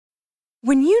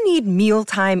When you need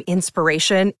mealtime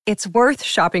inspiration, it's worth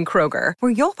shopping Kroger,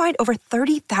 where you'll find over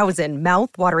 30,000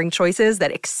 mouth-watering choices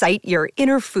that excite your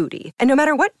inner foodie. And no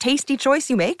matter what tasty choice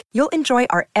you make, you'll enjoy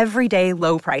our everyday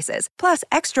low prices, plus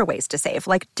extra ways to save,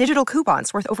 like digital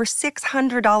coupons worth over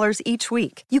 $600 each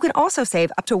week. You can also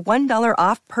save up to $1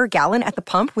 off per gallon at the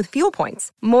pump with fuel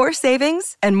points. More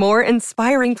savings and more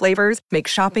inspiring flavors make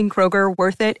shopping Kroger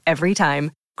worth it every time.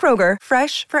 Kroger,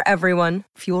 fresh for everyone.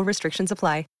 Fuel restrictions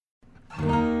apply.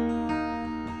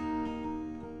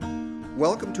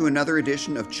 Welcome to another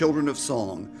edition of Children of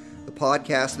Song, the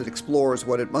podcast that explores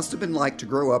what it must have been like to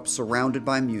grow up surrounded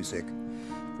by music.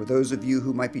 For those of you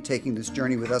who might be taking this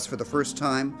journey with us for the first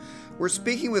time, we're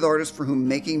speaking with artists for whom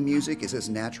making music is as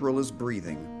natural as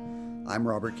breathing. I'm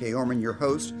Robert K. Orman, your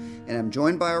host, and I'm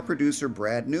joined by our producer,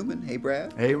 Brad Newman. Hey,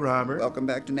 Brad. Hey, Robert. Welcome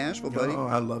back to Nashville, buddy. Oh,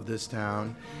 I love this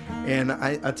town. And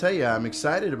I tell you, I'm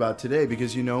excited about today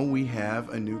because, you know, we have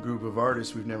a new group of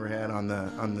artists we've never had on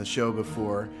the show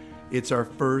before. It's our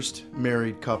first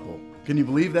married couple. Can you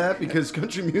believe that? Because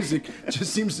country music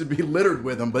just seems to be littered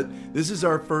with them, but this is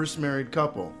our first married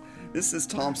couple. This is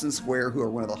Thompson Square, who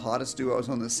are one of the hottest duos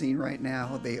on the scene right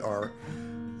now. They are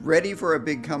ready for a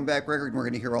big comeback record, and we're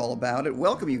going to hear all about it.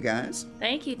 Welcome, you guys.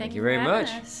 Thank you. Thank you very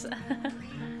much.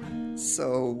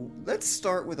 So let's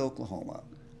start with Oklahoma.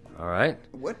 All right.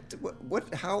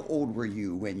 How old were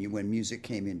you when music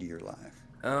came into your life?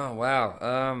 Oh,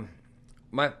 wow.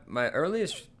 My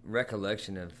earliest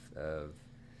recollection of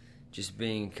just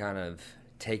being kind of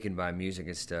taken by music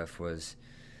and stuff was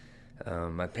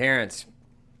my parents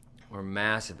were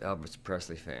massive Elvis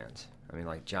Presley fans. I mean,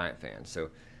 like giant fans.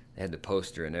 So they had the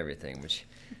poster and everything, which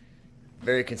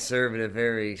very conservative,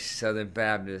 very Southern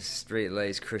Baptist,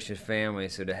 straight-laced Christian family.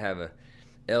 So to have a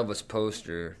Elvis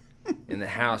poster in the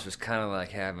house was kind of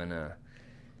like having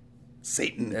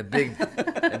Satan, a big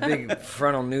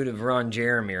frontal nude of Ron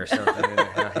Jeremy or something,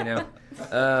 you know.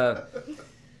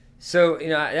 So you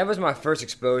know, that was my first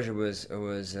exposure was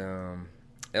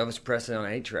Elvis Presley on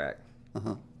an 8-track.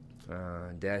 Uh-huh.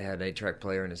 Dad had an 8-track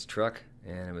player in his truck,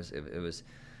 and it was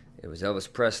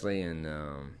Elvis Presley and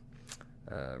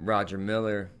Roger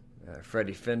Miller,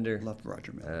 Freddie Fender. Loved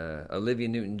Roger Miller. Olivia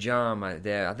Newton-John, my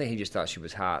dad. I think he just thought she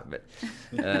was hot, but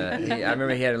I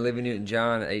remember he had Olivia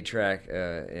Newton-John 8-track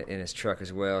in his truck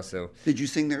as well. So did you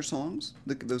sing their songs,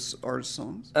 those artists'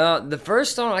 songs? The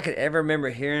first song I could ever remember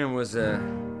hearing was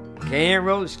 "Can't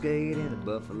roller skate in a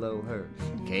buffalo herd.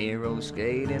 Can't roller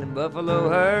skate in a buffalo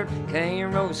herd.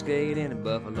 Can't roller skate in a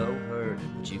buffalo herd.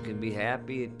 But you can be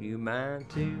happy if you mind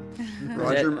too."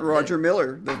 Roger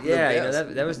Miller. Yeah, you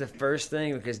know, that was the first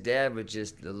thing, because Dad would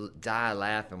just die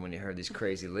laughing when he heard these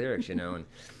crazy lyrics, you know. And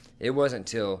it wasn't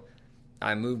until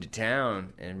I moved to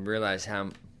town and realized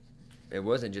how it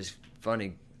wasn't just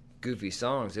funny, goofy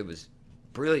songs. It was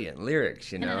brilliant lyrics,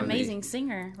 you know. And an amazing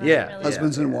singer. Right? Yeah. Really.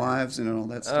 Husbands and wives and all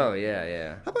that stuff. Oh,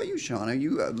 yeah. How about you, Sean? Are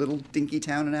you a little dinky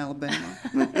town in Alabama?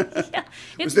 Yeah,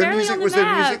 it's barely on the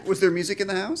map. Was there music in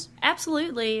the house?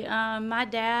 Absolutely. My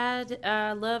dad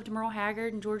loved Merle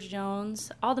Haggard and George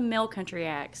Jones, all the male country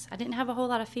acts. I didn't have a whole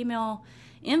lot of female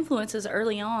influences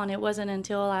early on. It wasn't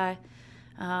until I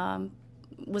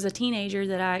was a teenager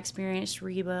that I experienced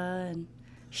Reba and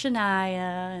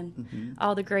Shania and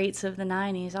all the greats of the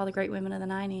 90s, all the great women of the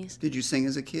 90s. Did you sing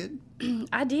as a kid?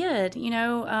 I did. You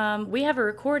know, we have a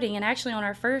recording, and actually on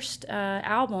our first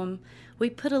album, we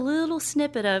put a little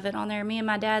snippet of it on there, me and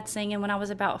my dad singing when I was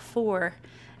about 4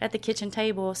 at the kitchen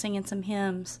table, singing some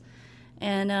hymns.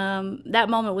 And that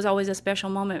moment was always a special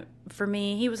moment for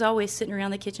me. He was always sitting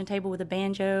around the kitchen table with a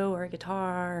banjo or a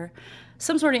guitar or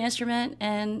some sort of instrument,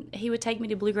 and he would take me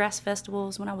to bluegrass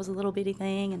festivals when I was a little bitty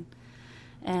thing.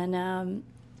 And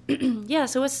yeah,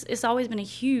 so it's always been a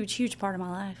huge part of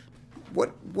my life.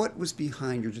 What was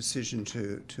behind your decision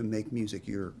to make music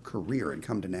your career and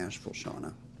come to Nashville,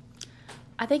 Shauna?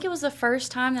 I think it was the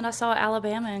first time that I saw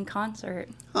Alabama in concert.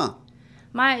 Huh.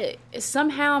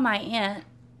 Somehow my aunt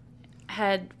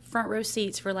had front row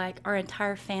seats for like our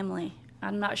entire family.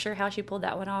 I'm not sure how she pulled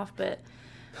that one off, but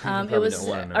it was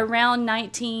around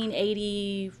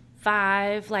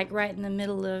 1985, like right in the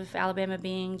middle of Alabama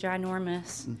being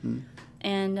ginormous. Mm-hmm.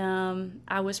 And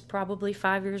I was probably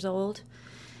 5 years old.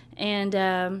 And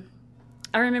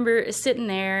I remember sitting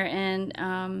there,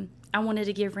 and I wanted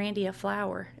to give Randy a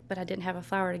flower, but I didn't have a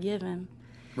flower to give him.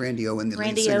 Randy Owen, the lead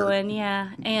Randy singer. Owen,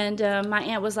 yeah. And my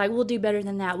aunt was like, we'll do better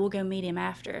than that. We'll go meet him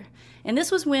after. And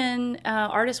this was when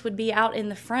artists would be out in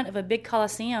the front of a big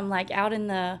coliseum, like out in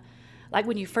the, like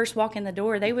when you first walk in the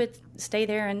door, they would stay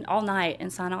there and all night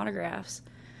and sign autographs.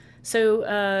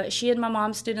 So she and my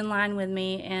mom stood in line with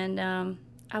me, and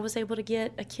I was able to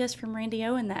get a kiss from Randy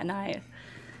Owen that night.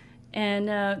 And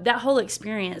that whole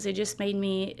experience, it just made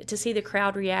me, to see the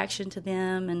crowd reaction to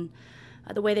them and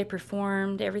the way they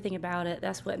performed, everything about it,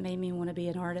 that's what made me want to be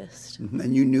an artist.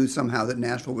 And you knew somehow that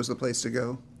Nashville was the place to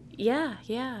go? Yeah.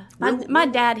 My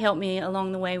dad helped me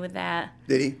along the way with that.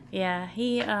 Did he? Yeah,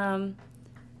 he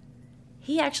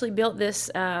actually built this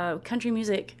country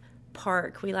music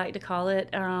park, we like to call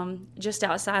it, just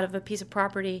outside of a piece of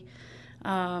property,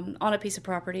 on a piece of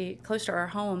property close to our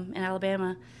home in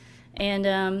Alabama.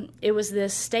 And it was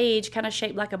this stage kind of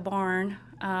shaped like a barn,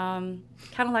 kind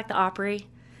of like the Opry.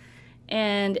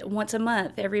 And once a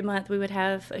month, every month, we would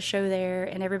have a show there,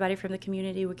 and everybody from the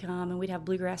community would come, and we'd have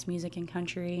bluegrass music and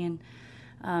country.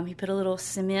 And he put a little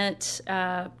cement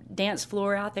dance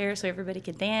floor out there so everybody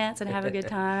could dance and have a good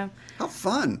time. How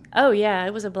fun. Oh, yeah,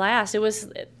 it was a blast. It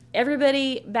was,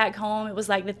 everybody back home, it was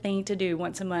like the thing to do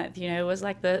once a month. You know, it was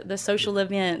like the social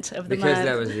event of the month. Because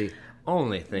that was the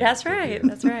only thing. That's right.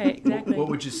 That's right. Exactly. What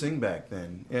would you sing back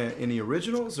then? Any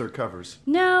originals or covers?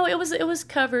 No, it was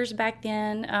covers back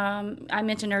then. I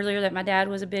mentioned earlier that my dad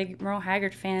was a big Merle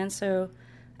Haggard fan, so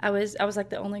I was like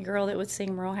the only girl that would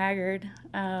sing Merle Haggard.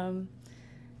 And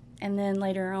then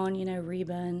later on, you know,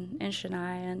 Reba and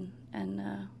Shania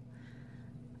and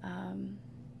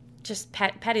just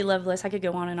Patty Loveless. I could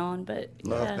go on and on, but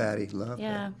Love yeah. Patty. Love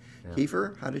Yeah. Patty.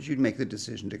 Kiefer, how did you make the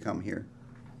decision to come here?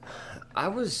 I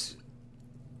wasn't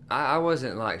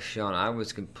like Sean. I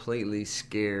was completely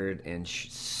scared and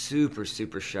super,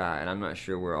 super shy, and I'm not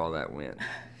sure where all that went.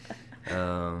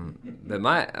 But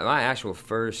my actual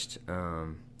first, I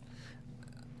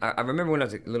remember when I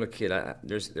was a little kid.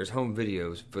 There's home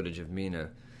videos footage of me in a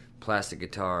plastic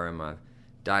guitar and my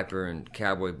diaper and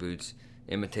cowboy boots,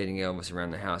 imitating Elvis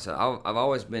around the house. I've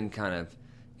always been kind of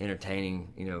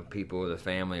entertaining, you know, people or the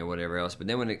family or whatever else. But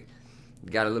then when it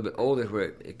got a little bit older where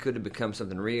it could have become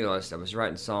something real, I was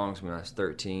writing songs when I was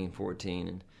 13,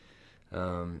 14,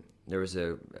 and there was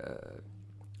a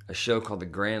show called the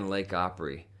Grand Lake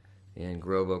Opry in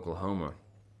Grove, Oklahoma,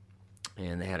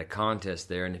 and they had a contest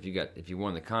there, and if you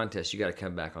won the contest, you got to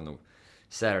come back on the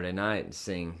Saturday night and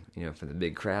sing, you know, for the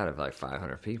big crowd of like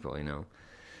 500 people, you know.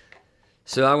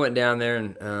 So I went down there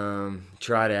and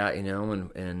tried out, you know,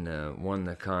 and won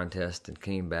the contest and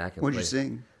came back. And What did you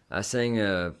sing? I sang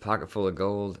a Pocket Full of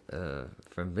Gold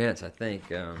from Vince, I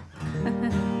think.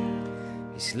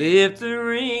 He slipped the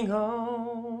ring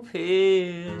off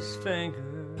his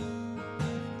finger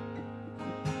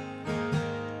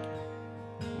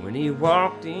when he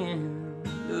walked in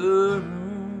the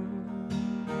room,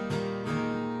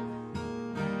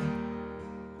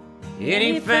 and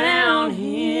he found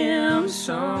him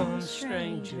some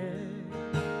stranger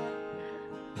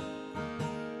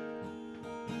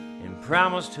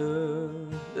promised her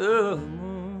the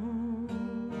moon.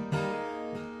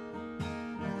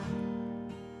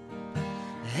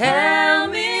 How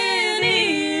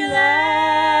many lies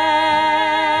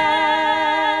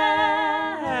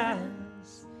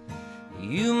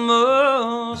you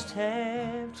must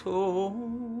have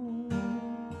told?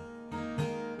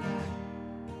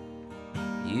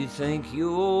 You think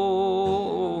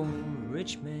you're a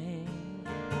rich man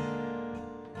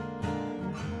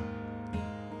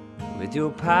with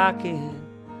your pocket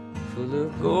full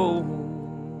of gold.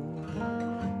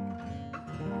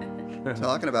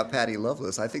 Talking about Patty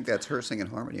Loveless, I think that's her singing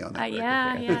harmony on that record.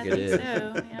 Yeah, I think is.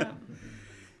 so.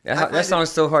 Yeah. That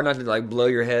song's so hard not to like blow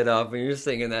your head off when you're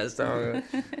singing that song.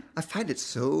 I find it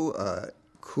so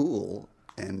cool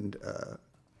and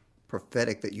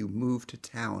prophetic that you moved to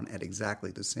town at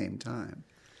exactly the same time.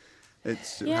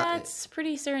 It's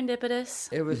pretty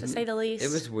serendipitous, to say the least. It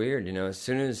was weird, you know. As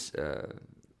soon as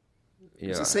it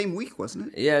was the same week,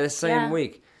 wasn't it? Yeah, the same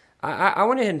week. I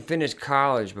went ahead and finished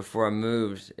college before I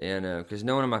moved, and because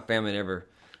no one in my family had ever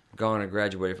gone or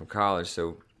graduated from college,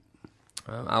 so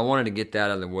I wanted to get that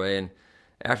out of the way. And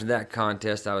after that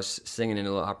contest, I was singing in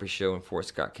a little Opry show in Fort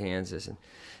Scott, Kansas, and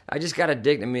I just got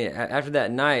addicted. I mean, after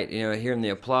that night, you know, hearing the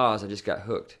applause, I just got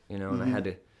hooked, you know, and I had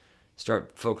to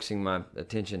start focusing my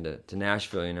attention to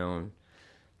Nashville, you know.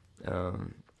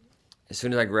 And as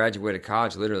soon as I graduated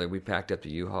college, literally, we packed up the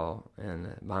U-Haul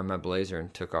and behind my Blazer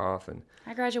and took off. And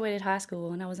I graduated high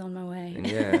school and I was on my way.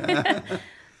 Yeah.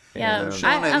 Yeah,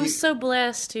 Shauna, I'm so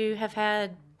blessed to have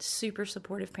had super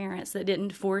supportive parents that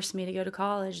didn't force me to go to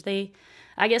college.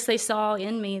 I guess they saw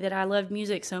in me that I loved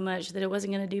music so much that it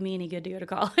wasn't going to do me any good to go to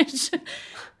college.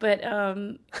 But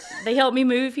they helped me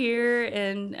move here,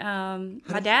 and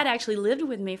my dad actually lived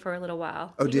with me for a little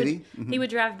while. Oh, did he? Mm-hmm. He would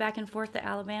drive back and forth to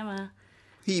Alabama.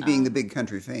 He being the big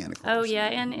country fan, of course. Oh, yeah,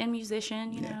 and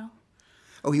musician, you know.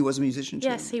 Oh, he was a musician too?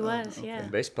 Yes, he was, okay. yeah.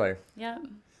 Bass player. Yeah.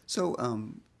 So,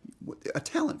 a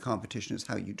talent competition is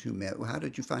how you two met. How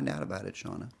did you find out about it,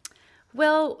 Shauna?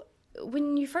 Well,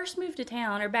 when you first moved to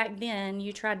town, or back then,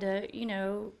 you tried to,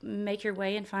 make your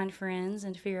way and find friends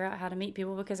and figure out how to meet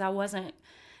people, because I wasn't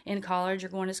in college or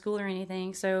going to school or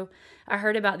anything. So I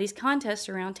heard about these contests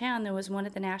around town. There was one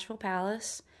at the Nashville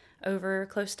Palace over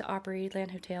close to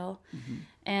Opryland Hotel,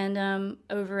 and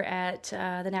over at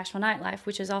the Nashville Nightlife,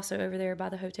 which is also over there by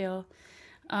the hotel.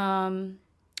 One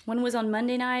was on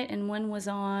Monday night and one was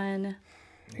on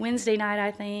Wednesday night, I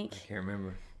think. I can't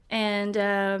remember.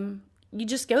 And you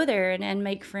just go there and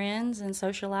make friends and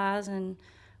socialize, and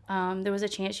there was a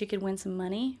chance you could win some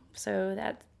money, so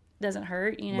that doesn't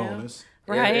hurt, Bonus.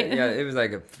 Right? Yeah, it was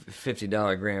like a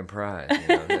 $50 grand prize.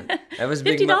 That was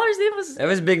big. $50. That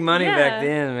was big money back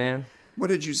then, man. What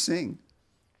did you sing?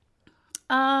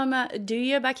 Do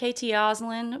Ya by KT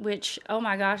Oslin, which, oh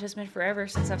my gosh, it's been forever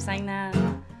since I've sang that.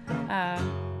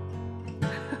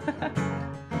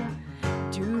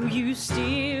 Do you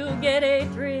still get a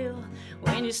thrill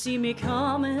when you see me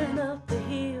coming up the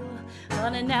hill?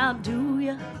 Honey, now do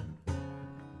ya?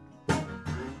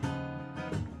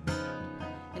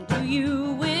 And do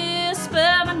you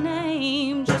whisper my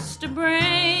name just to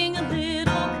bring a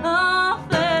little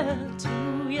comfort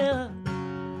to ya?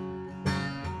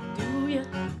 Do ya?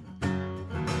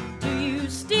 Do you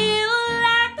still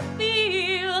like the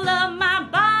feel of my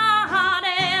body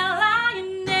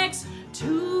lying next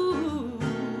to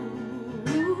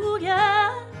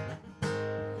ya?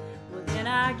 Well, then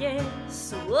I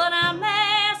guess what I'm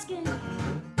asking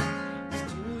is,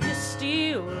 do you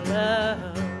still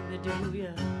love me, do ya?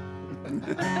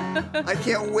 I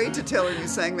can't wait to tell her you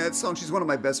sang that song. She's one of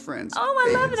my best friends. Oh,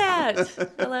 I love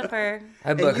that. I love her. I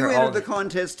And book you her entered all. the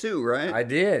contest too, right? I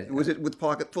did. Was it with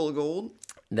Pocket Full of Gold?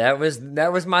 That was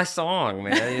my song,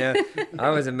 man. I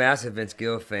was a massive Vince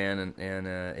Gill fan, and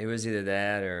it was either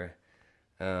that or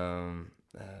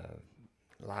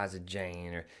Liza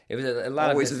Jane, or it was a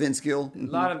lot Always of a Vince Gill. a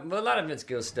lot of Vince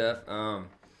Gill stuff.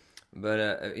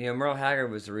 But Merle Haggard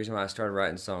was the reason why I started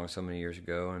writing songs so many years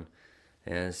ago,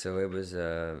 and so it was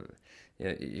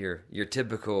your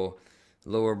typical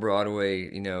lower Broadway,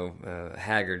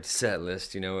 Haggard set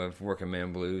list, of working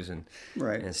man blues and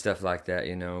Right. and stuff like that,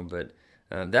 But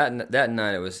that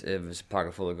night it was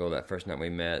Pocket Full of Gold. That first night we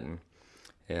met, and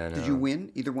Did you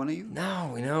win, either one of you?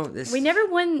 No, this We never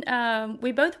won.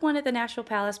 We both won at the Nashville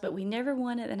Palace, but we never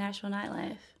won at the Nashville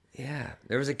Nightlife. Yeah,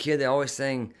 there was a kid that always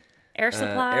sang Air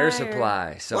Supply. Air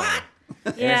Supply song.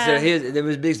 Yeah. And so there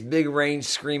was this big range,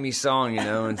 screamy song,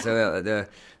 and so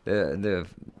the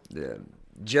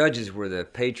judges were the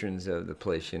patrons of the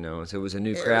place, and so it was a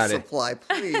new Air crowd. Supply,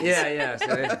 please. Yeah.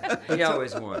 So he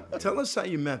always won. Tell us how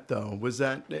you met, though. Was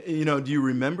that, do you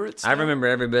remember it? I remember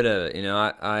every bit of it.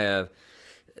 I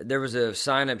there was a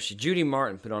sign up. Judy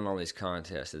Martin put on all these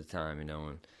contests at the time, and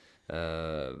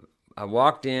I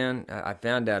walked in. I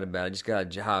found out about it. I just got a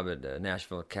job at the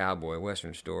Nashville Cowboy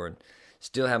Western store, and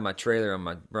still have my trailer on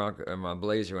my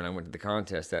Blazer when I went to the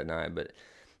contest that night. But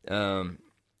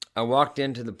I walked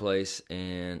into the place,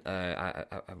 and I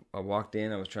walked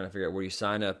in. I was trying to figure out where you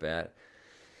sign up at,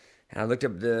 and I looked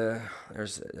up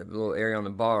there's a little area on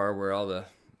the bar where all the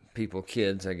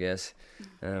kids, I guess,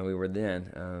 we were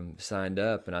then, signed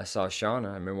up, and I saw Shauna.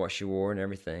 I remember what she wore and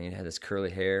everything, and had this curly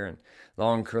hair and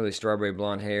long curly strawberry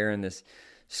blonde hair and this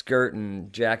skirt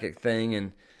and jacket thing,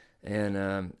 and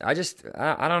I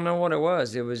don't know what it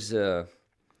was. It was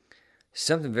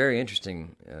something very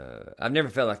interesting. I've never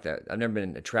felt like that. I've never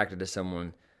been attracted to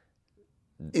someone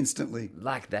Instantly.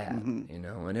 like that,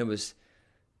 and it was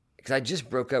because I just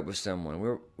broke up with someone.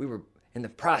 We were in the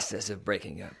process of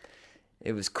breaking up.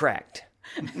 It was cracked.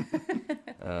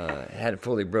 It hadn't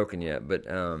fully broken yet, but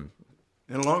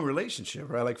In a long relationship,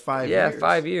 right? Like 5 years. yeah,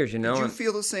 5 years. Did you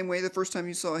feel the same way the first time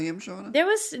you saw him, Shauna? There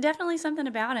was definitely something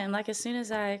about him. Like, as soon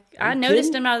as I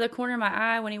noticed him out of the corner of my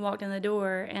eye when he walked in the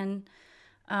door. And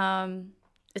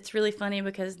it's really funny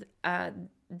because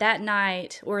that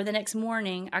night or the next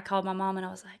morning, I called my mom and I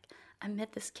was like, I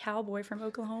met this cowboy from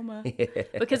Oklahoma.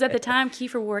 Because at the time,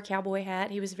 Kiefer wore a cowboy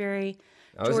hat. He was very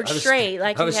George Strait.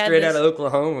 Like, I was he had straight out this of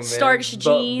Oklahoma, man. starched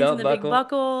jeans belt and the big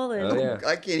buckle. And Oh, yeah.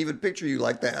 I can't even picture you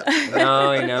like that.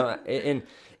 No, and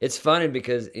it's funny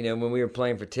because, when we were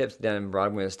playing for tips down in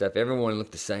Broadway and stuff, everyone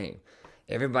looked the same.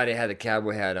 Everybody had a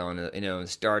cowboy hat on, and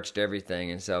starched everything.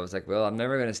 And so I was like, well, I'm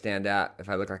never going to stand out if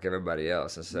I look like everybody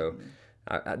else. And so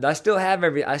I still have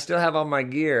all my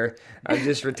gear. I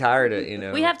just retired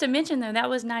it, We have to mention, though, that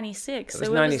was 96. So it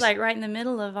was like right in the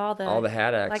middle of all the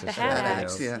hat acts. Like the and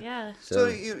hat stuff, acts. Yeah. So So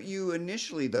you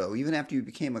initially, though, even after you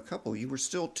became a couple, you were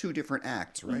still two different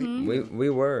acts, right? we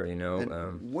were,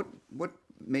 And what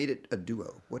made it a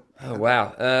duo? What? Oh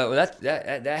wow! Well,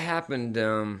 that happened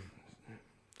kind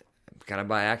of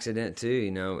by accident too.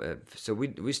 You know, so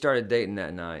we started dating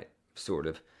that night, sort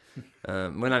of.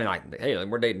 When I mean, like, hey,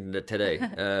 we're dating today,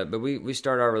 but we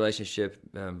started our relationship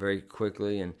very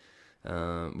quickly, and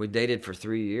we dated for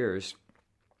 3 years.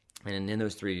 And in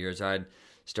those 3 years, I'd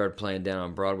started playing down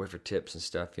on Broadway for tips and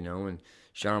stuff, you know. And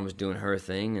Shauna was doing her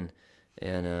thing,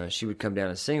 and she would come down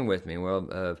and sing with me.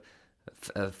 Well,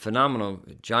 a phenomenal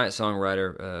giant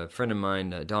songwriter, a friend of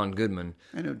mine, Don Goodman,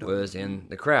 was in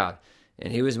the crowd,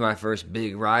 and he was my first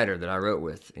big writer that I wrote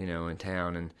with, you know, in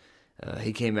town. And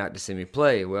he came out to see me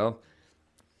play. Well,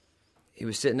 he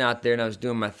was sitting out there, and I was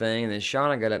doing my thing, and then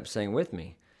Shauna got up and sang with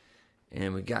me,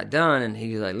 and we got done, and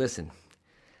he was like, "Listen,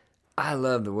 I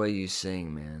love the way you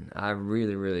sing, man. I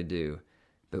really, really do.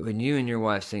 But when you and your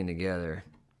wife sing together,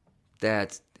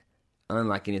 that's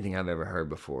unlike anything I've ever heard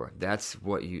before. That's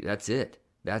it.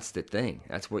 That's the thing.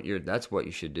 That's what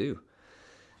you should do."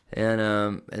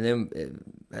 And then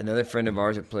another friend of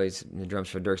ours that plays the drums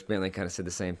for Dierks Bentley kind of said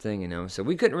the same thing, you know. So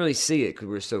we couldn't really see it because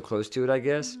we were so close to it, I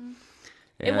guess. Mm-hmm.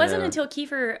 And, it wasn't until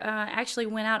Kiefer actually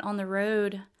went out on the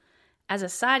road as a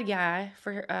side guy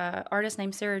for an artist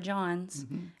named Sarah Johns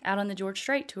out on the George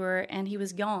Strait tour, and he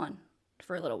was gone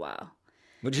for a little while.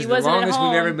 Which is the longest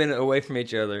we've ever been away from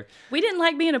each other. We didn't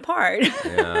like being apart.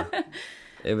 Yeah,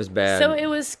 it was bad. So it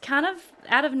was kind of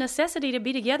out of necessity to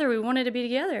be together. We wanted to be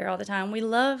together all the time. We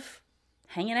love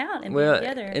hanging out and being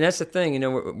together. And that's the thing, you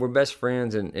know, we're best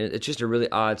friends, and it's just a really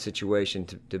odd situation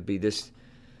to be this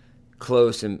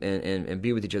close and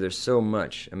be with each other so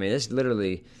much. I mean, it's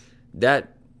literally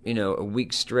that, you know, a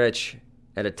week stretch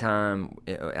at a time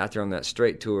out there on that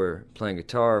Strait tour playing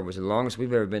guitar was the longest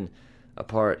we've ever been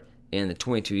apart in the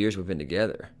 22 years we've been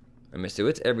together. I mean, so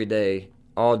it's every day,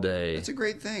 all day. It's a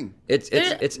great thing.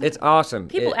 It's awesome.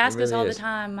 People ask us all the the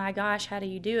time, "My gosh, how do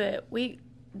you do it?" We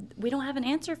don't have an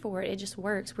answer for it. It just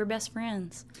works. We're best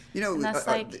friends. You know, and that's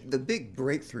the big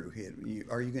breakthrough hit,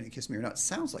 "Are You Gonna Kiss Me or Not,"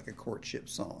 sounds like a courtship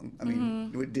song. I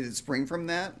mean, did it spring from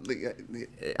that?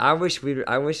 I wish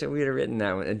that we'd have written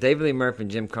that one. And David Lee Murphy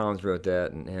and Jim Collins wrote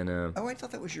that. And oh, I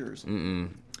thought that was yours.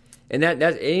 And that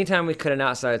anytime we cut an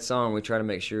outside song, we try to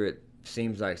make sure it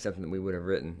seems like something that we would have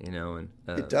written, you know. And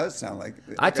it does sound like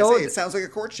it sounds like a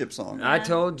courtship song. I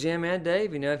told Jim and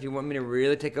Dave, you know, if you want me to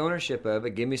really take ownership of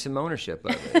it, give me some ownership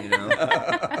of it, you know.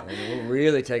 And we'll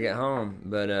really take it home.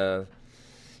 But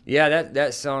yeah,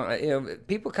 that song, you know,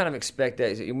 people kind of expect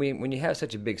that when you have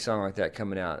such a big song like that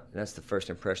coming out, that's the first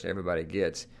impression everybody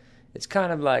gets. It's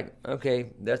kind of like,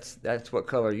 okay, that's what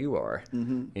color you are,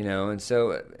 you know. And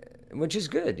so, which is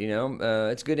good, you know.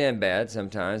 It's good and bad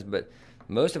sometimes, but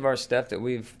most of our stuff that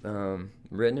we've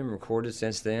written and recorded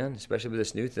since then, especially with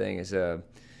this new thing,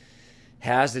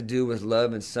 has to do with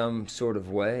love in some sort of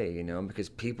way, you know, because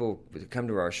people that come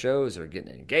to our shows are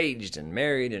getting engaged and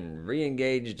married and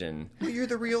re-engaged. And well, you're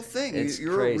the real thing.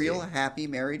 You're crazy. A real happy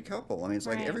married couple. I mean, it's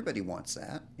like Right. everybody wants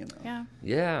that, you know. Yeah.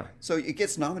 Yeah. So it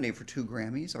gets nominated for 2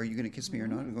 Grammys. "Are You Gonna Kiss Me or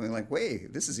Not?" I'm going like,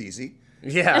 wait, this is easy.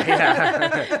 Yeah.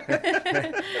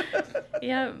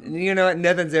 Yeah. You know what?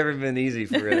 Nothing's ever been easy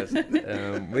for us.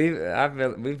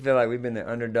 We feel like we've been the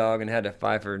underdog and had to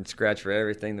fight for and scratch for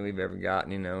everything that we've ever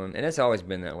gotten, you know. And it's always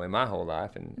been that way my whole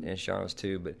life, and Sean's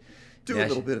too. But Do a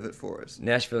little bit of it for us.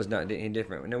 Nashville's not any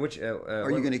different. No, which Are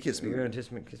You Gonna Kiss Me? Are You Gonna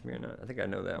Kiss Me or Not? I think I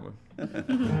know that one.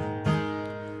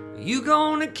 You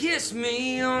gonna kiss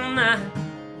me all night?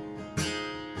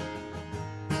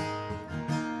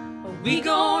 Are we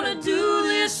gonna do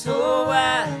this so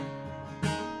right?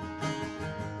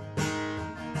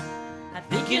 I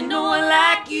think you know I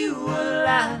like you a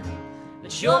lot,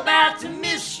 but you're about to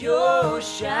miss your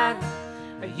shot.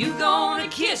 Are you gonna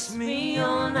kiss me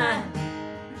all night?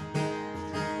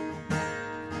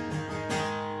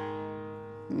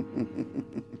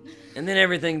 And then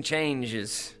everything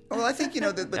changes. Well, I think, you know,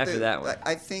 After that one.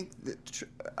 I think that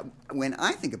when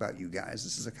I think about you guys,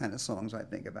 this is the kind of songs I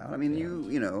think about. I mean,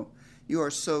 you know, you are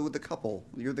so the couple.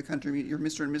 You're the country. You're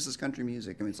Mr. and Mrs. Country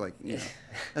Music. I mean, it's like, you know,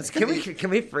 that's Can we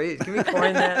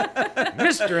coin that?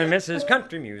 Mr. and Mrs.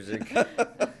 Country Music.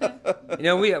 You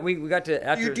know, we got to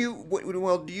after.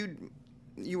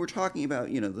 You were talking about,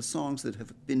 you know, the songs that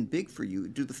have been big for you.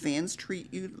 Do the fans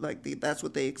treat you like that's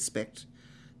what they expect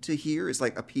to hear? Is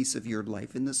like a piece of your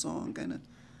life in the song, kind of?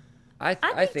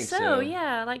 I think so.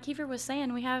 Yeah, like Kiefer was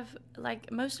saying, we have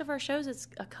like most of our shows. It's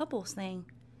a couples thing.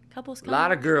 Couples. A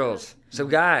lot of girls. So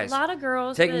guys, a lot of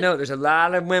girls. Take note. There's a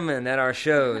lot of women at our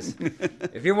shows.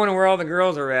 If you're wondering where all the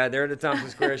girls are at, they're at the Thompson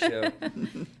Square show.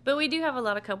 But we do have a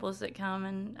lot of couples that come,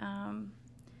 and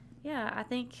yeah, I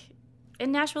think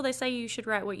in Nashville they say you should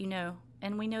write what you know,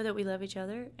 and we know that we love each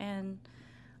other, and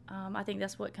I think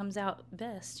that's what comes out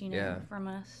best, from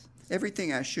us.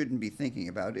 Everything I shouldn't be thinking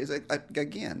about is,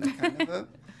 again, a kind of a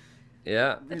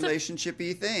Yeah.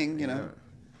 relationship-y thing,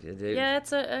 Yeah,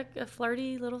 it's a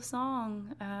flirty little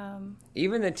song.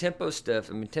 Even the tempo stuff.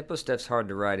 I mean, tempo stuff's hard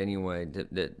to write anyway.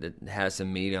 That has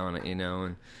some meat on it,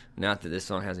 and not that this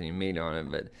song has any meat on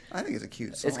it, but I think it's a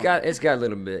cute song. It's got a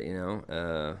little bit,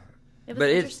 It was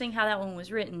interesting how that one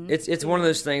was written. It's one of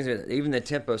those things that even the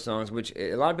tempo songs, which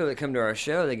a lot of people that come to our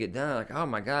show, they get done like, oh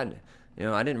my God,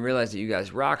 I didn't realize that you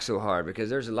guys rock so hard, because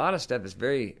there's a lot of stuff that's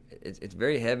it's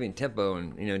very heavy in tempo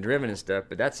and driven and stuff.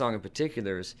 But that song in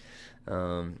particular is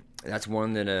that's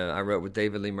one that I wrote with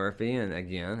David Lee Murphy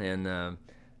and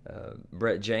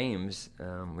Brett James.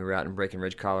 We were out in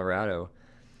Breckenridge, Colorado.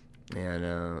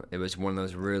 And it was one of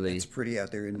those really... It's pretty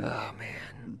out there, isn't it? Oh,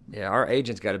 man. Yeah, our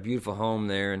agent's got a beautiful home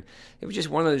there, and it was just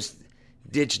one of those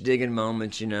ditch-digging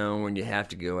moments, when you have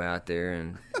to go out there,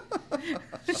 and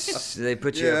they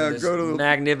put you up in this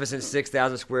magnificent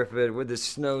 6,000 square foot with the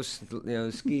snow,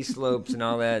 ski slopes and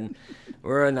all that, and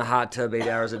we're in the hot tub 8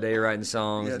 hours a day writing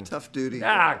songs. Yeah, tough duty.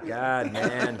 Ah, God,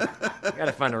 man. Got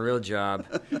to find a real job.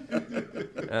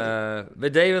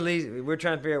 But David Lee, we're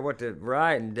trying to figure out what to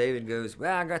write, and David goes,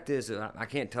 well, I got this. I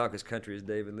can't talk as country as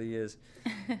David Lee is.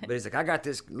 But he's like, I got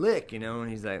this lick, and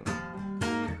he's like...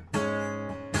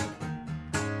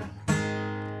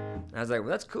 I was like, well,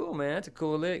 that's cool, man. That's a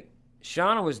cool lick.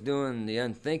 Shauna was doing the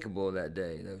unthinkable that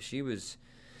day, though. She was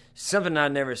something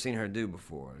I'd never seen her do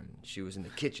before. And she was in the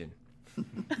kitchen.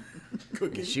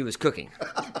 Cooking? She was cooking.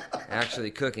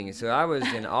 Actually cooking. And so I was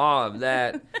in awe of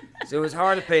that. So it was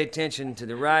hard to pay attention to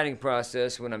the writing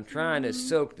process when I'm trying to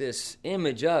soak this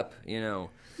image up,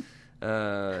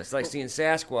 It's like seeing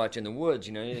Sasquatch in the woods,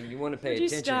 You want to pay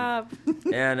attention. Stop.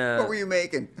 And what were you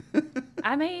making?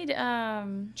 I made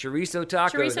chorizo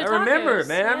tacos. Chorizo I remember, tacos,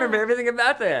 man. I remember everything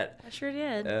about that. I sure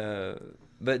did.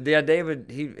 But yeah, David,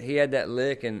 he had that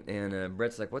lick, and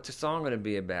Brett's like, "What's the song going to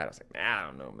be about?" I was like, "I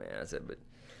don't know, man."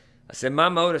 I said, my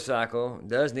motorcycle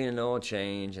does need an oil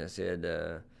change. I said,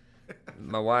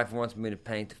 my wife wants me to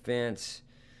paint the fence,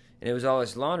 and it was all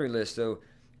this laundry list. So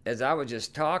as I was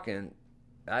just talking,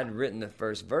 I'd written the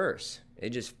first verse. It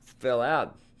just fell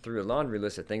out through a laundry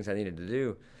list of things I needed to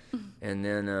do, and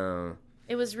then.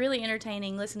 It was really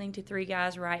entertaining listening to three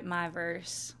guys write my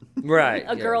verse. Right.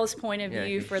 A girl's point of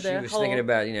view for the whole... She was thinking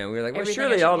about, we were like, well,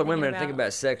 surely all the women are thinking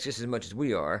about sex just as much as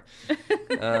we are.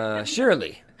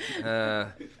 Surely.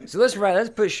 So let's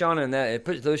put Shauna in that.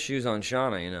 Put those shoes on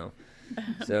Shauna,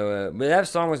 So, but that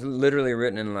song was literally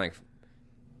written in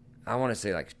I want to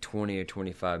say 20 or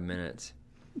 25 minutes.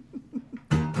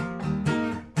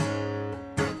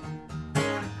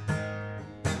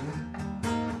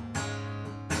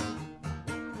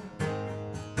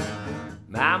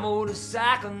 My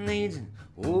motorcycle needs an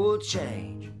oil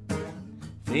change.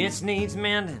 Fence needs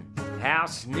mending,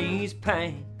 house needs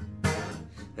paint.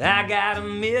 I got a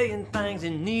million things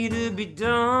that need to be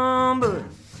done, but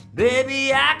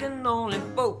baby, I can only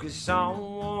focus on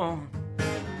one.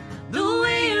 The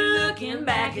way you're looking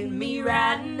back at me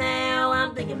right now,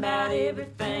 I'm thinking about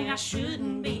everything I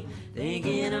shouldn't be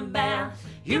thinking about.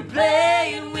 You're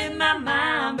playing with my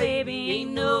mind, baby,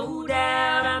 ain't no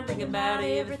doubt. I'm thinking about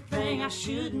everything I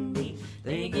shouldn't be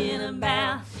thinking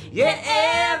about. Yeah,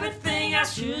 everything I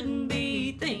shouldn't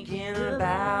be thinking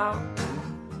about.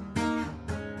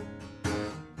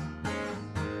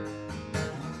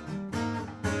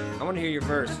 I want to hear your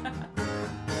verse.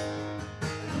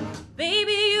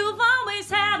 Baby, you've always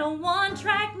had a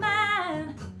one-track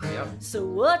mind. Yep. So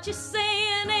what you're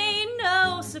saying ain't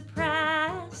no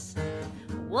surprise.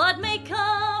 What may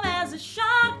come as a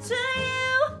shock to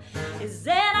you is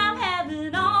that I'm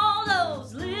having all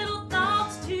those little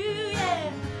thoughts too,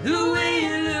 yeah. The way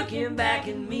you're looking back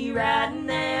at me right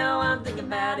now, I'm thinking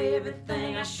about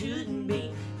everything I shouldn't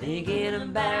be thinking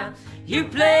about. You're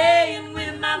playing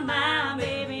with my mind,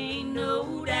 baby, ain't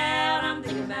no doubt. I'm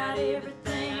thinking about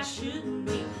everything I shouldn't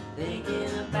be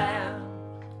thinking about.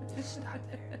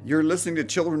 You're listening to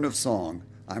Children of Song.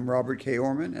 I'm Robert K.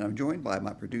 Orman, and I'm joined by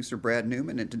my producer, Brad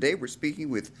Newman, and today we're speaking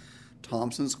with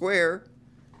Thompson Square,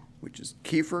 which is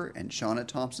Kiefer and Shauna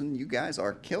Thompson. You guys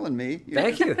are killing me.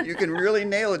 Thank you. You can really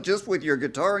nail it just with your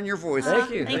guitar and your voice.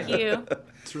 Thank you. Thank you.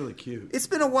 It's really cute. It's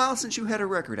been a while since you had a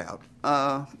record out.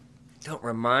 Don't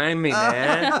remind me,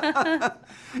 man. I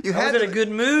was in a good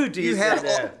mood to You say had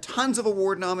that. tons of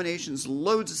award nominations,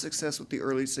 loads of success with the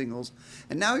early singles,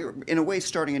 and now you're, in a way,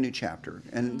 starting a new chapter.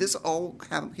 And this all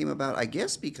came about, I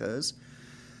guess, because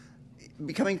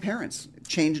becoming parents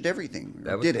changed everything.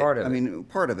 That was part of it. I mean,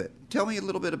 part of it. Tell me a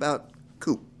little bit about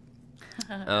Coop.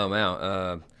 Oh,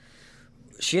 wow.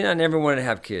 She and I never wanted to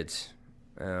have kids.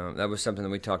 That was something that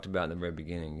we talked about in the very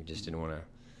beginning. You just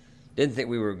didn't think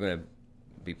we were going to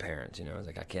be parents. I was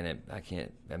like, I can't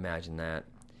imagine that.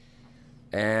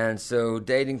 And so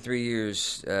dating 3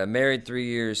 years, married 3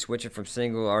 years, switching from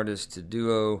single artist to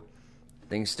duo,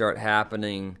 things start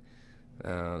happening,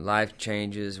 life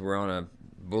changes, we're on a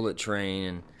bullet train,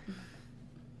 and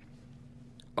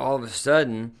all of a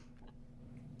sudden,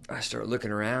 I start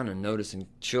looking around and noticing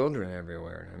children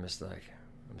everywhere. I'm just like,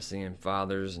 I'm seeing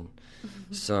fathers and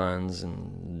sons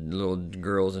and little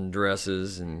girls in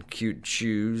dresses and cute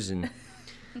shoes, and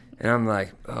I'm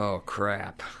like, oh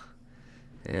crap.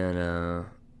 And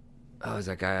I was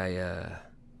like, I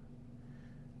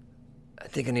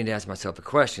think I need to ask myself a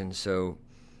question. So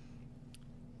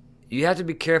you have to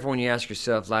be careful when you ask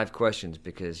yourself life questions,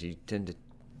 because you tend to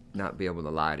not be able to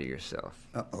lie to yourself.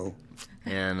 Uh-oh.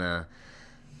 And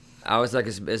I was like,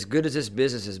 as good as this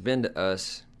business has been to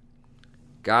us,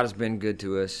 God has been good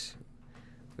to us.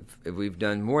 We've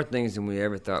done more things than we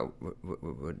ever thought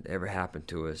would ever happen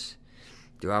to us.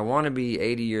 Do I want to be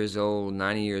 80 years old,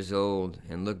 90 years old,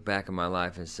 and look back at my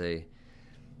life and say,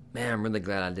 man, I'm really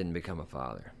glad I didn't become a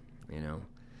father,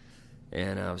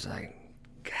 And I was like,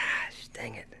 gosh,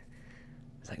 dang it.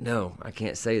 I was like, no, I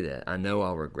can't say that. I know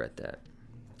I'll regret that.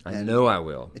 I know I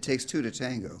will. It takes two to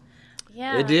tango.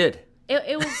 Yeah. It did.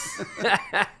 It was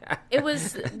it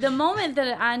was the moment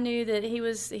that I knew that he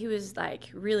was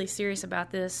like really serious about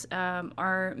this.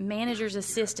 Our manager's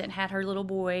assistant had her little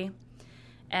boy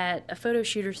at a photo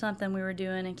shoot or something we were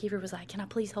doing, and Kiefer was like, can I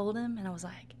please hold him? And I was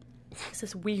like, this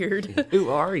is weird. Who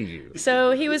are you?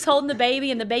 So he was holding the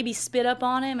baby, and the baby spit up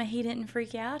on him, and he didn't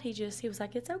freak out. He was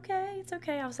like, it's okay.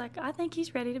 I was like, I think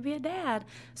he's ready to be a dad.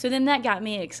 So then that got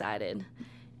me excited.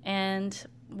 And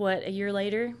a year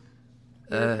later,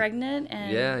 you were pregnant?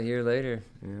 And yeah, a year later.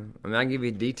 Yeah. I mean, I can give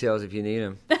you details if you need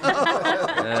them. If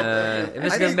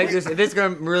it's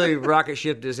going to really rocket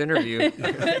ship this interview.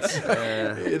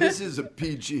 This is a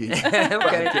PG.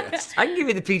 Okay. I can give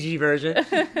you the PG version.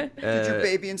 Did your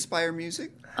baby inspire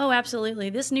music? Oh, absolutely.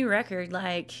 This new record,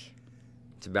 it's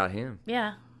about him.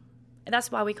 Yeah. That's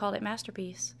why we called it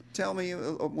Masterpiece. Tell me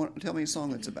a song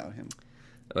that's about him.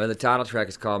 Well, the title track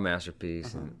is called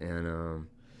Masterpiece, and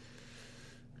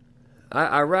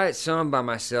I write some by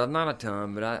myself, not a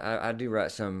ton, but I do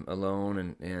write some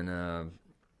alone. And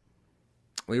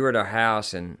we were at our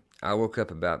house, and I woke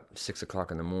up about 6 o'clock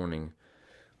in the morning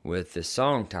with this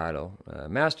song title,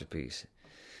 Masterpiece.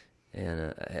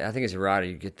 And I think as a writer,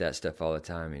 you get that stuff all the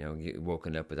time. You get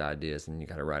woken up with ideas, and you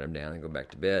got to write them down and go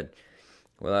back to bed.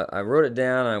 Well, I wrote it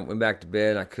down. I went back to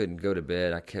bed. I couldn't go to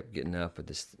bed. I kept getting up with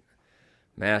this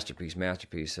masterpiece.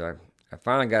 So I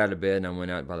finally got out of bed, and I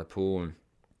went out by the pool and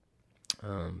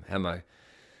had my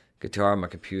guitar, my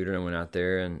computer, and I went out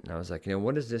there, and I was like,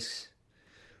 what is this?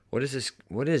 What's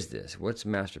a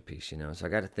masterpiece? So I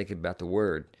got to thinking about the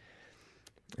word,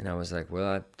 and I was like,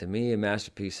 well, to me, a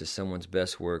masterpiece is someone's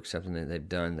best work, something that they've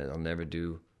done that they'll never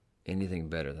do anything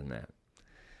better than that.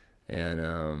 And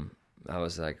I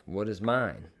was like, what is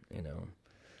mine?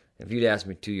 If you'd asked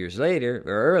me 2 years later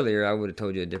or earlier, I would have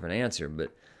told you a different answer.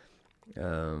 But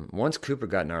once Cooper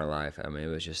got in our life, I mean, it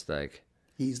was just like,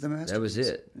 he's the masterpiece. That was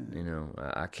it. Yeah.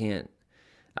 I can't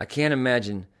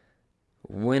imagine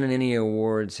winning any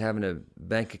awards, having a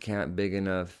bank account big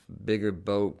enough, bigger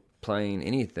boat, plane,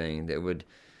 anything that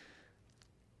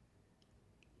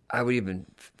I would even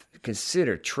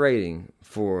consider trading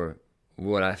for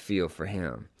what I feel for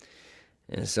him.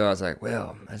 And so I was like,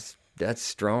 well, that's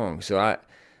strong. So I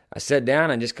sat down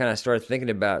and just kind of started thinking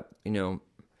about,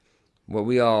 what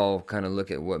we all kind of look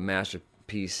at what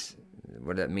masterpiece,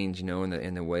 what that means,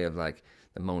 in the way of like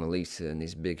the Mona Lisa and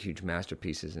these big, huge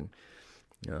masterpieces. And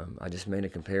I just made a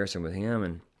comparison with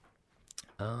him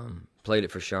and played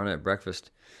it for Shauna at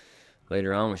breakfast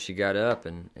later on when she got up,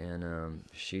 and I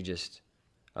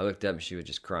looked up and she was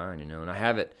just crying, and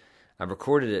I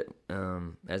recorded it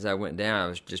as I went down. I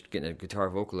was just getting a guitar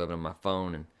vocal of it on my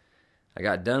phone, and I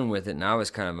got done with it, and I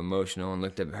was kind of emotional and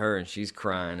looked up at her, and she's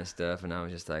crying and stuff, and I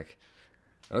was just like,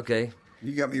 okay.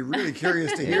 You got me really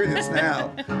curious to hear this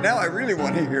now. Now I really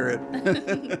want to hear it.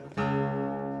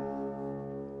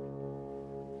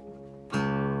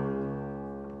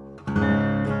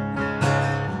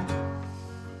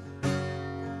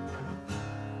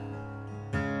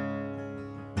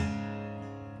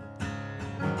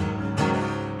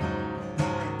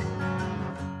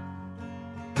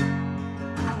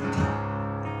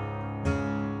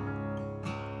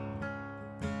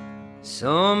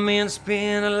 Some men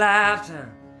spend a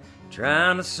lifetime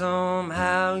trying to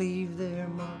somehow leave their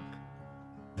mark,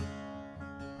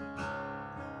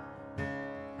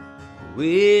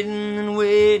 waiting and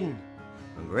waiting,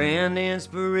 grand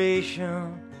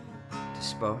inspiration to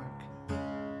spark, to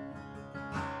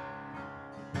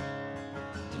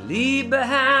leave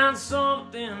behind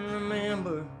something to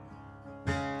remember,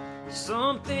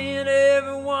 something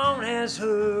everyone has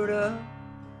heard of.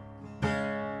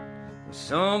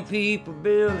 Some people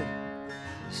build it,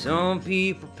 some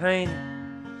people paint it,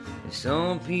 and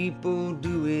some people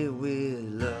do it with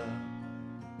love.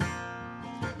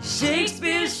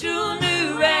 Shakespeare sure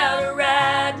knew how to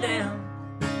write down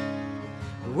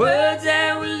the words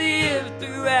that will live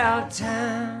throughout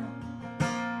time.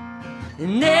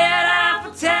 And that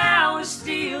Eiffel Tower is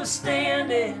still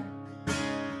standing.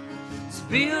 It's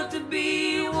built to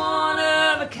be one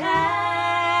of a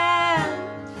kind.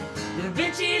 Da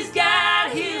Vinci's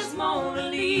got his Mona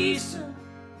Lisa.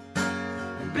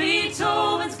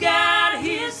 Beethoven's got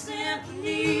his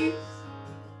symphonies.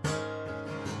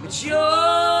 But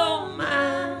you're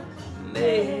my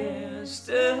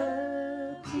masterpiece.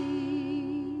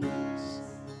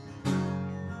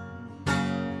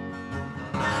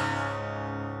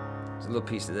 There's a little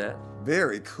piece of that.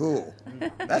 Very cool.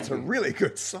 That's a really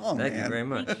good song, Thank man. you very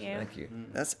much. Thank you. Thank you.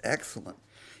 That's excellent.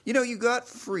 You know, you got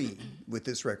free with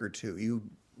this record too. You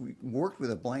worked with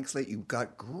a blank slate. You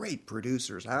got great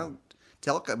producers.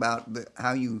 Tell about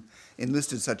how you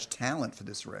enlisted such talent for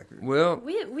this record. Well,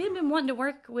 We had been wanting to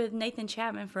work with Nathan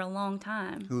Chapman for a long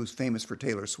time. Who's famous for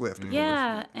Taylor Swift?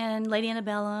 Yeah, and Lady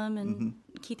Antebellum and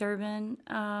Keith Urban.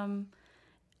 I'm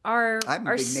a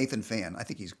big s- Nathan fan. I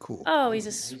think he's cool. Oh, he's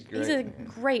a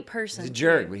great person. he's a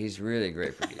jerk, but he's really a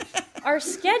great producer. Our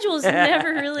schedules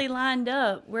never really lined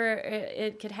up where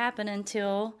it could happen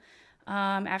until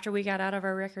after we got out of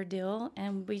our record deal,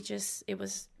 and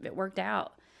it worked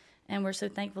out, and we're so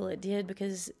thankful it did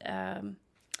because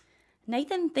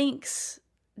Nathan thinks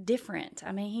different.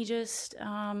 I mean, he just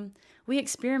we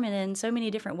experimented in so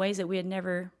many different ways that we had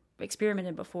never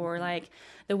experimented before, like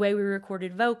the way we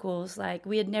recorded vocals. Like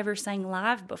we had never sang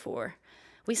live before.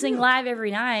 We sing live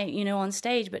every night, on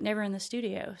stage, but never in the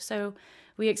studio. So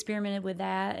we experimented with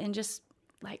that and just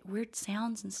like weird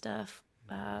sounds and stuff.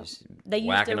 They used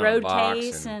whacking a on a road box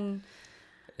case and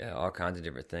yeah, all kinds of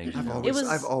different things.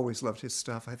 I've always loved his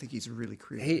stuff. I think he's really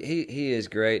creative. He is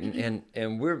great, and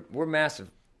we're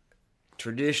massive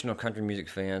traditional country music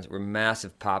fans. We're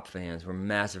massive pop fans. We're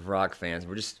massive rock fans.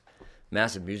 We're just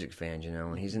massive music fans,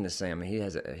 and he's in the same. I mean, he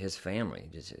has his family.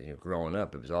 Just growing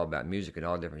up, it was all about music in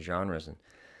all different genres,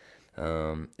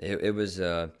 and it was.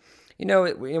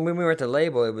 When we were at the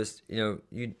label, it was you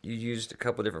used a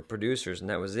couple different producers, and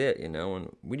that was it.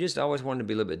 And we just always wanted to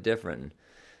be a little bit different.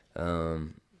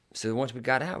 So once we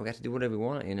got out, we got to do whatever we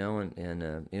want,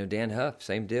 and Dan Huff,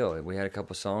 same deal. We had a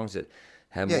couple songs that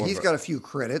had more. Yeah, he's got a few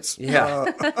credits. Yeah,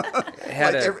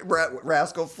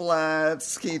 Rascal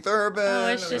Flatts, Keith Urban. Oh,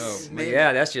 it's just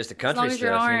that's just the country as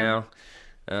you're stuff,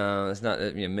 It's not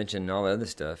mentioning all the other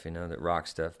stuff, that rock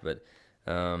stuff, but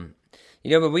but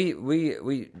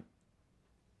we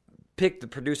picked the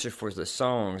producer for the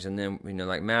songs, and then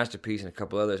like Masterpiece and a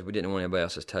couple others, we didn't want anybody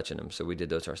else touching them, so we did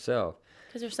those ourselves.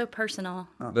 because they're so personal.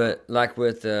 But like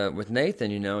with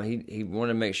Nathan, he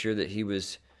wanted to make sure that he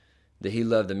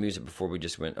loved the music before we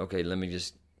just went, okay, let me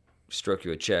just stroke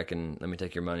you a check and let me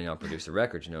take your money and I'll produce the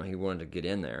records. He wanted to get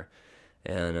in there,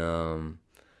 and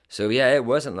so yeah, it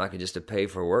wasn't like just a pay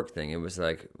for work thing. It was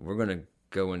like, we're gonna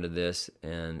go into this,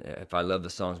 and if I love the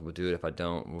songs, we'll do it. If I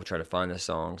don't, we'll try to find the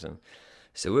songs, and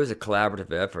so it was a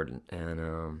collaborative effort,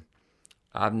 and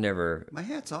I've never. My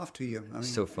hat's off to you. I mean,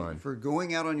 so fun for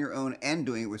going out on your own and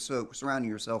doing it with surrounding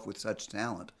yourself with such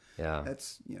talent. Yeah,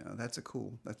 that's that's a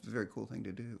very cool thing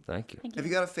to do. Thank you. Have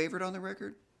you got a favorite on the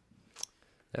record?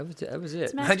 That was it.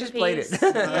 It's I just played it.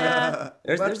 Yeah,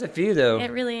 There's a few though.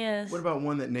 it really is. What about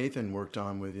one that Nathan worked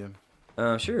on with you?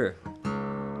 Sure.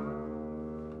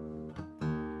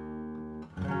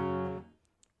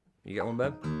 You got one,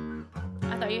 bud?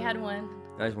 I thought you had one.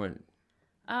 I just went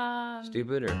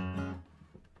stupid, or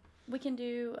We can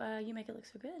do You Make It Look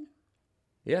So Good.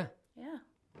 yeah. Yeah.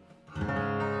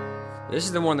 This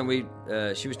is the one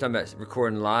that she was talking about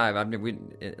recording live.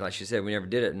 Like she said, we never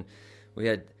did it, and we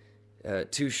had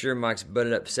two Shure mics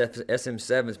butted up,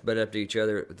 SM7s butted up to each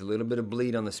other with a little bit of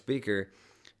bleed on the speaker,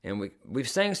 and we've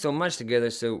sang so much together,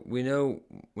 so we know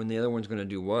when the other one's going to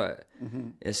do what,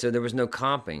 and so there was no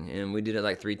comping, and we did it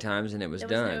like 3 times, and it was There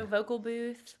done. was no vocal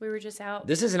booth. We were just out.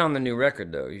 This isn't on the new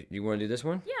record though. You want to do this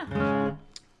one? Yeah.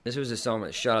 This was a song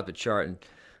that shot up the chart, and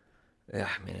yeah,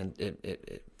 man,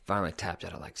 it finally tapped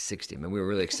out at like 60. Man, we were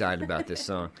really excited about this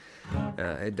song.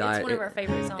 It died. It's one of our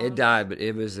favorite songs. It died, but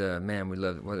it was man, we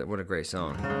loved it. What a great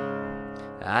song.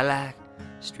 I like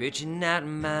stretching out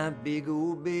in my big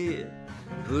old bed,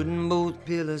 putting both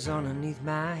pillows underneath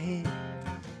my head.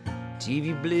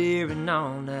 TV blaring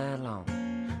all night long,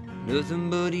 nothing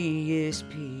but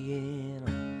ESPN.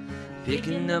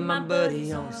 Picking up my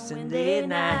buddy on Sunday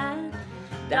night,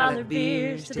 dollar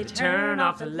beers till they turn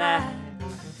off the light.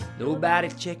 Nobody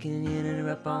checking in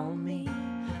or up on me.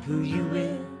 Who you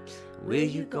with, where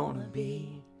you gonna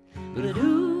be? But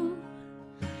ooh,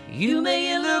 you make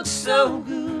it look so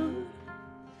good.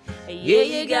 Yeah,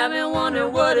 you got me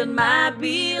wondering what it might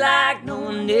be like,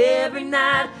 knowing every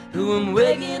night who I'm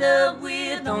waking up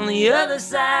with on the other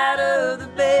side of the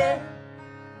bed.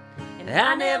 And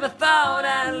I never thought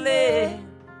I'd let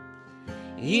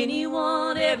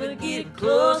anyone ever get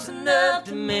close enough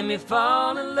to make me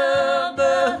fall in love.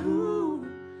 But ooh,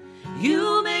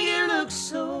 you make it look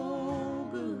so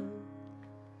good.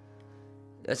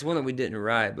 That's one that we didn't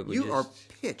write, but You are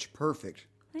pitch perfect.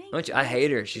 Don't you? I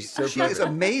hate her. She's so She perfect. is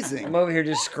amazing. I'm over here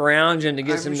just scrounging to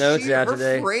get some notes out her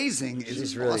today. Her phrasing is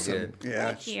She's really awesome. good. Yeah.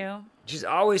 Thank you. She's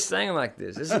always singing like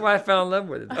this. This is why I fell in love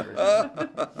with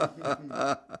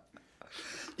her.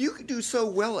 You do so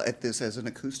well at this as an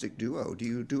acoustic duo. Do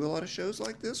you do a lot of shows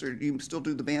like this, or do you still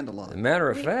do the band a lot? As a matter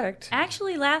of fact,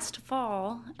 Actually, last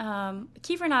fall,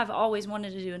 Kiefer and I have always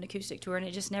wanted to do an acoustic tour, and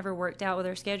it just never worked out with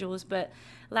our schedules. But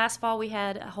last fall, we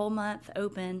had a whole month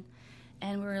open,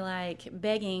 and we were like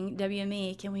begging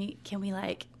WME, can we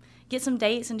like get some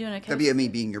dates and do an acoustic?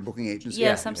 WME being your booking agency.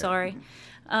 Yes, I'm sorry.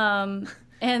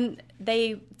 And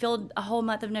they filled a whole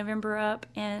month of November up,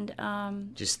 and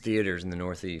just theaters in the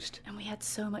Northeast. we had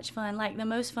so much fun. Like the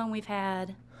most fun we've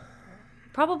had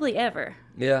probably ever.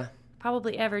 Yeah.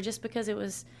 Probably ever, just because it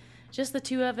was just the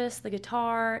two of us, the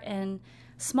guitar, and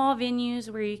small venues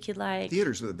where you could like.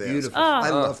 Theaters are the best. Beautiful. I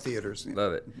love theaters.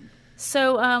 Love it.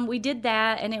 So we did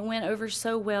that, and it went over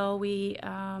so well. We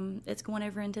it's going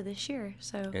over into this year.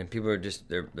 So And people are just,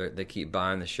 they keep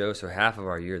buying the show. So half of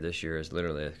our year this year is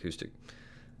literally acoustic.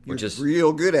 Which is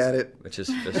real good at it. Which is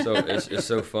it's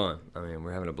so fun. I mean,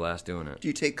 we're having a blast doing it. Do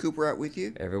you take Cooper out with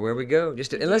you? Everywhere we go,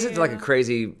 unless it's like a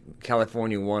crazy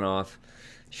California one-off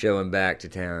show and back to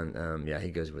town. Yeah, he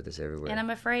goes with us everywhere. and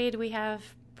I'm afraid we have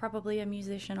probably a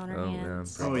musician on our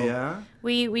hands. Oh, yeah?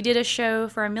 We did a show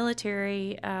for our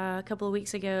military a couple of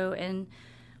weeks ago, and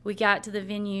we got to the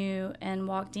venue and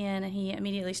walked in, and he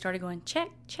immediately started going, check,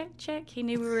 check, check. He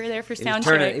knew we were there for sound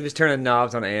check. He was turning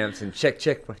knobs on amps and check,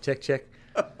 check, check, check.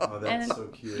 Oh, that's And- so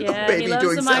cute. Yeah, Baby he loves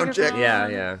doing the sound check.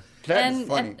 microphone. Yeah. That's And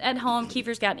funny. at home,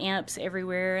 Kiefer's got amps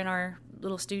everywhere in our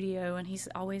little studio, and he's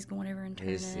always going over and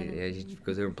turning. He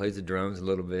goes over and plays the drums a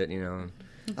little bit, you know.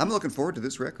 I'm looking forward to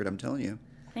this record, I'm telling you.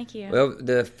 Thank you. Well,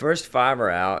 the first 5 are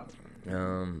out.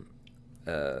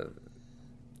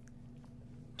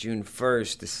 June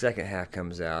 1st, the second half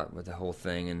comes out with the whole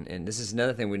thing. And this is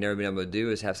another thing we've never been able to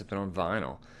do is have something on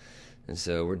vinyl. And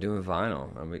so we're doing vinyl.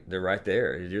 I mean, they're right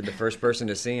there. You're the first person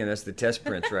to see them. That's the test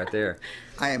prints right there.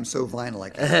 I am so vinyl.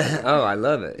 I can't. Oh, I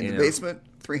love it. In the know. basement,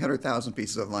 300,000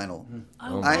 pieces of vinyl.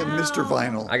 Oh, I am Mr.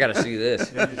 Vinyl. I got to see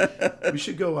this. We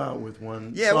should go out with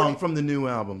one Yeah, song what- from the new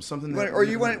album. Something that Or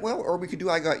you want it, well, or we could do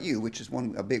 "I Got You," which is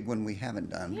a big one we haven't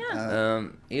done. Yeah.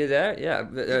 Either that, yeah.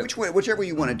 But, Whichever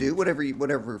you want to do,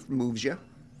 whatever moves you.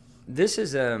 this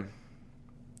is you want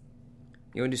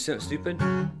to do something stupid?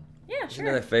 yeah, It's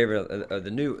another sure. favorite of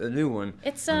the new one.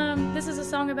 It's this is a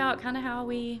song about kind of how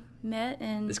we met,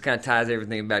 and This kind of ties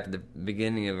everything back to the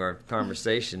beginning of our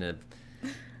conversation of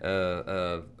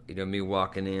me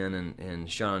walking in and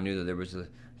Sean knew that there was a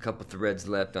couple threads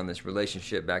left on this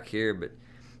relationship back here, but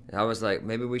I was like,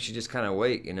 maybe we should just kind of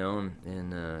wait,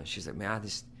 and she's like, man,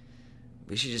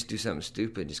 we should just do something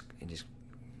stupid and just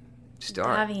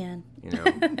start, dive in.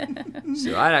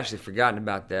 So I'd actually forgotten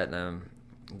about that, and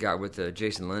got with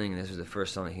Jason Lenning, and this was the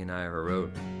first song that he and I ever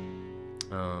wrote.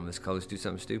 It's called "Let's Do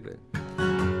Something Stupid."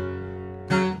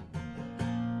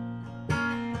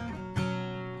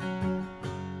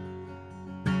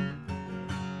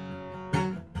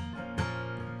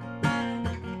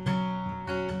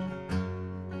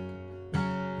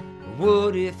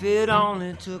 What if it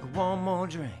only took one more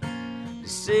drink to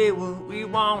say what we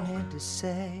wanted to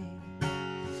say?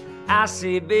 I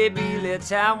say, baby, let's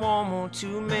have one more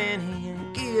too many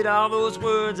and get all those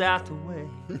words out the way.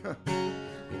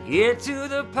 Get to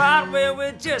the part where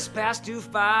we just passed too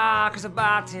far, 'cause the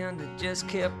bartender just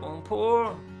kept on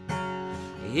pouring.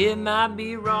 It might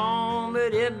be wrong,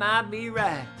 but it might be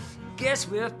right. Guess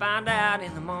we'll find out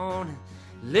in the morning.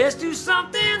 Let's do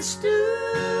something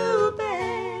stupid.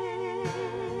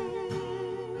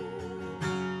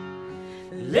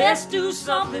 Let's do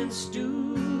something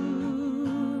stupid.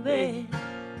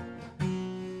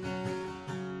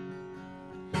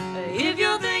 If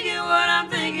you're thinking what I'm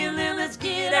thinking, then let's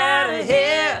get out of here.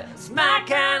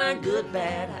 a good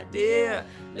bad idea.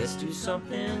 Let's do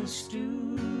something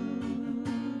stupid.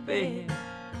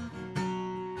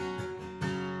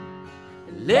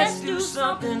 Let's do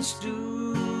something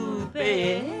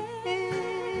stupid.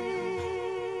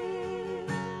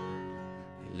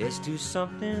 Let's do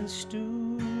something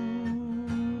stupid.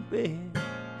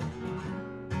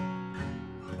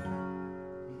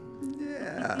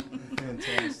 Yeah.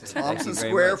 Fantastic. Thompson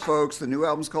Square, folks. The new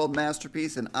album's called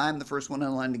Masterpiece, and I'm the first one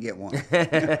in line to get one.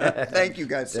 Thank you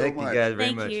guys so much. Thank you guys very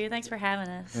Thank much. you. Thanks for having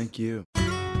us. Thank you.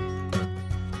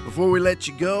 Before we let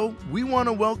you go, we want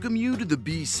to welcome you to the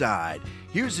B-side.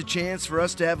 Here's a chance for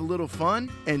us to have a little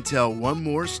fun and tell one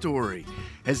more story.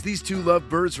 As these two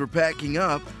lovebirds were packing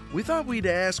up, we thought we'd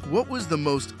ask what was the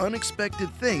most unexpected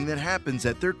thing that happens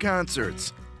at their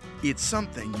concerts. It's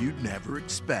something you'd never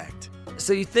expect.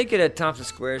 So you think at a Thompson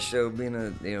Square show, being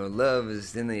love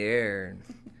is in the air and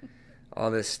all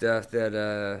this stuff,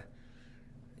 that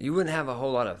you wouldn't have a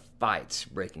whole lot of fights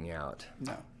breaking out.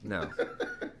 No.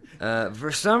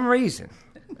 For some reason,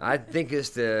 I think it's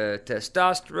the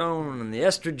testosterone and the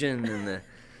estrogen and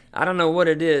I don't know what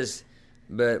it is,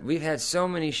 but we've had so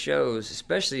many shows,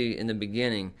 especially in the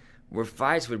beginning, where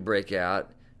fights would break out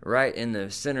right in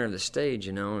the center of the stage,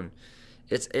 and and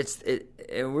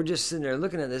we're just sitting there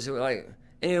looking at this,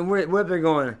 and we're up there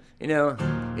going,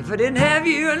 if I didn't have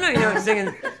you,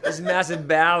 singing this massive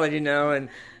ballad, and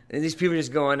these people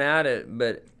just going at it.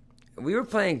 But we were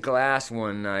playing Glass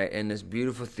one night in this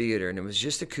beautiful theater, and it was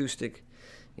just acoustic,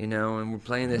 and we're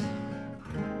playing this.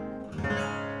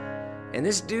 And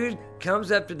this dude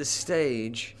comes up to the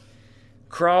stage,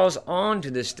 crawls onto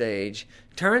the stage,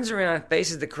 turns around,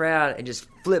 faces the crowd, and just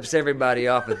flips everybody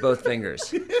off with both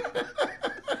fingers.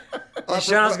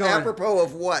 Apropos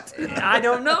of what? I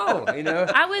don't know,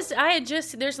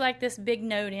 There's like this big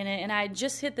note in it, and I had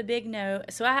just hit the big note.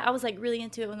 So I was like really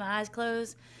into it with my eyes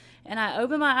closed. And I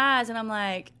open my eyes, and I'm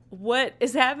like, what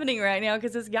is happening right now?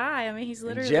 Because this guy, he's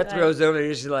literally Jethro's over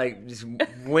there just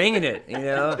winging it,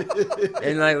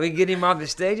 And we get him off the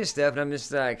stage and stuff, and I'm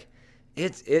just like,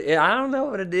 I don't know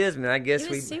what it is, man. I guess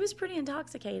he was pretty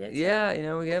intoxicated. So.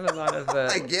 Yeah, we have a lot of...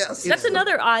 I guess. That's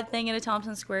another odd thing at a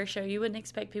Thompson Square show. You wouldn't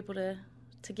expect people to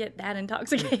get that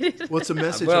intoxicated. Well, it's a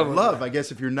message of love. I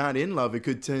guess if you're not in love, it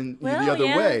could tend the other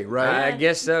way, right? I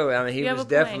guess so. He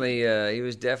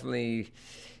was definitely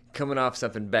coming off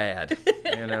something bad,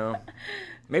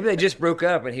 Maybe they just broke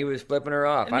up and he was flipping her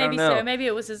off. I don't know. So. Maybe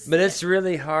it was his... But it's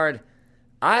really hard.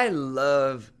 I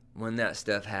love when that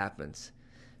stuff happens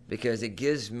because it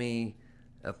gives me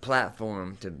a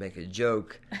platform to make a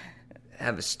joke,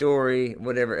 have a story,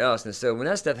 whatever else. And so when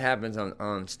that stuff happens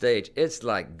on stage, it's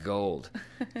like gold.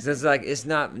 So it's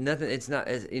not nothing. It's not,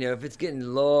 if it's getting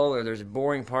low or there's a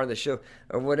boring part of the show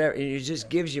or whatever, it just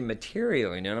gives you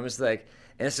material, And I'm just like...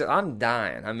 And so I'm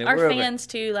dying. Our fans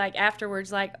too,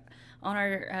 afterwards, on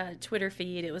our Twitter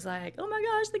feed, it was like, "Oh my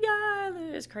gosh, the guy!"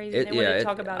 It was crazy. They wanted to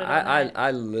talk about it. I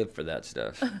live for that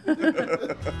stuff.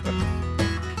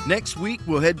 Next week,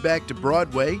 we'll head back to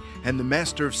Broadway and the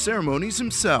master of ceremonies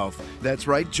himself. That's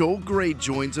right, Joel Grade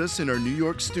joins us in our New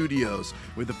York studios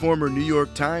with the former New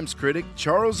York Times critic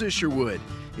Charles Isherwood.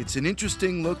 It's an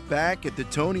interesting look back at the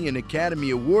Tony and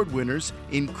Academy Award winner's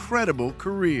incredible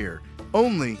career.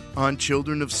 Only on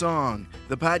Children of Song,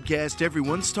 the podcast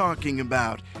everyone's talking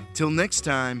about. Till next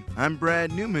time, I'm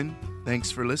Brad Newman.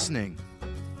 Thanks for listening.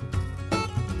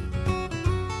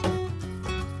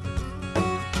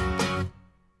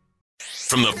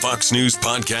 From the Fox News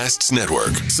Podcasts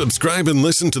Network, subscribe and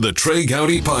listen to the Trey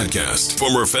Gowdy Podcast.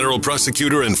 Former federal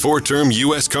prosecutor and 4-term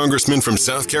U.S. Congressman from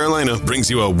South Carolina brings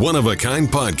you a one-of-a-kind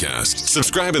podcast.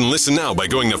 Subscribe and listen now by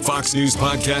going to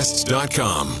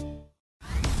foxnewspodcasts.com.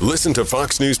 Listen to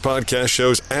Fox News Podcast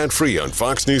shows ad-free on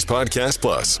Fox News Podcast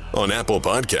Plus, on Apple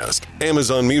Podcast,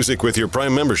 Amazon Music with your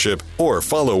Prime membership, or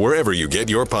follow wherever you get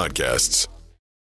your podcasts.